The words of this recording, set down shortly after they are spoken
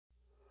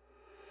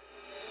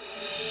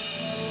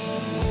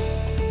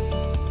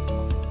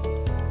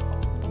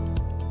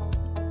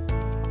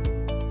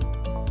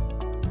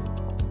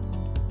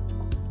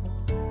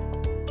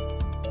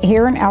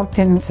Here in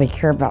Elkton, they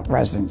care about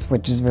residents,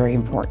 which is very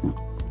important.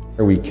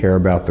 We care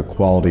about the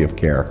quality of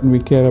care. We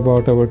care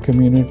about our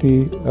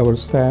community, our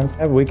staff.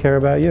 We care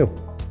about you.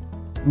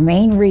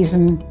 Main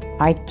reason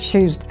I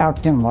chose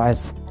Elkton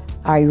was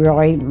I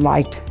really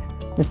liked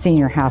the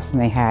senior housing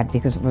they had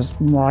because it was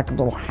more like a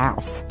little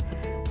house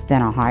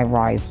than a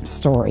high-rise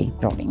story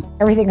building.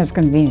 Everything is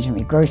convenient to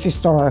me. Grocery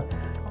store,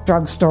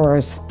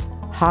 drugstores,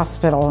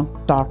 hospital,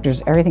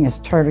 doctors, everything is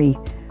totally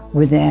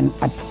within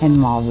a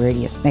 10-mile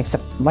radius. Makes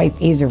it life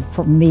easier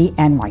for me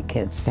and my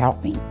kids to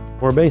help me.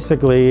 We're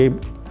basically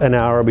an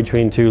hour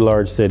between two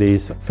large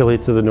cities, Philly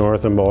to the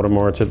north and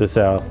Baltimore to the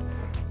south,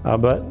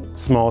 but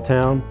small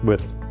town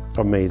with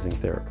amazing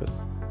therapists.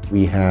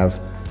 We have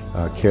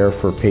care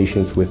for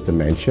patients with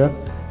dementia.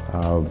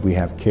 We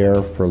have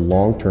care for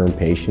long-term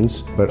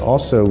patients, but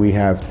also we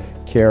have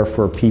care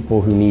for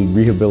people who need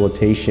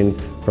rehabilitation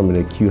from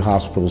an acute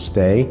hospital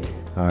stay.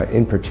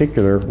 In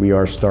particular, we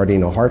are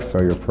starting a heart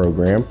failure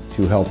program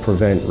to help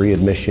prevent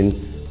readmission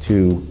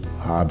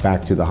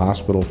back to the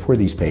hospital for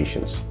these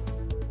patients.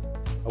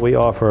 We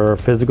offer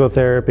physical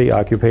therapy,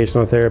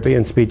 occupational therapy,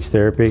 and speech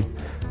therapy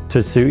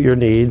to suit your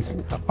needs.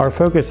 Our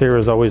focus here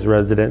is always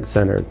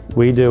resident-centered.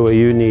 We do what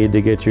you need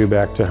to get you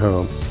back to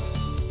home.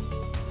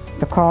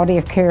 The quality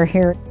of care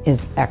here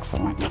is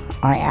excellent.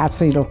 I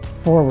absolutely look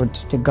forward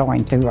to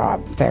going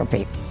to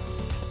therapy.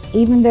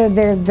 Even though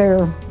they're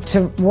there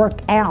to work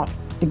out,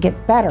 to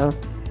get better,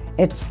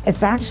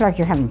 it's actually like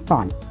you're having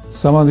fun.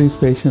 Some of these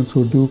patients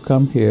who do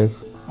come here,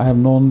 I have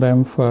known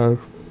them for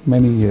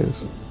many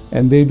years,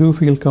 and they do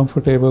feel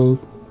comfortable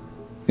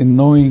in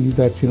knowing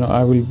that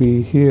I will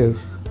be here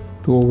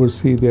to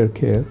oversee their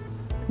care.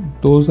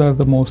 Those are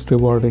the most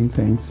rewarding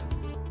things.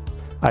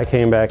 I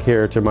came back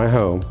here to my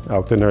home,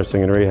 Elkton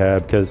Nursing and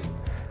Rehab, because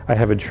I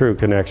have a true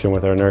connection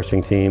with our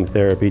nursing team,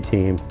 therapy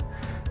team,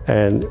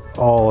 and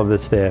all of the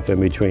staff in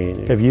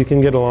between. If you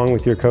can get along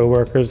with your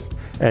coworkers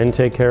and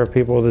take care of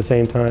people at the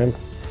same time,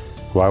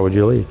 why would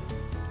you leave?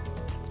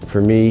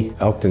 For me,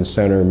 Elkton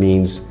Center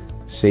means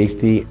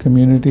safety,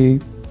 community,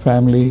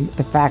 family.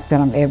 The fact that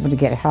I'm able to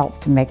get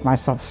help to make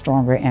myself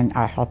stronger and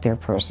a healthier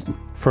person.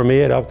 For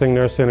me at Elkton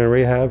Nursing and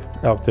Rehab,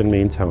 Elkton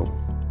means home.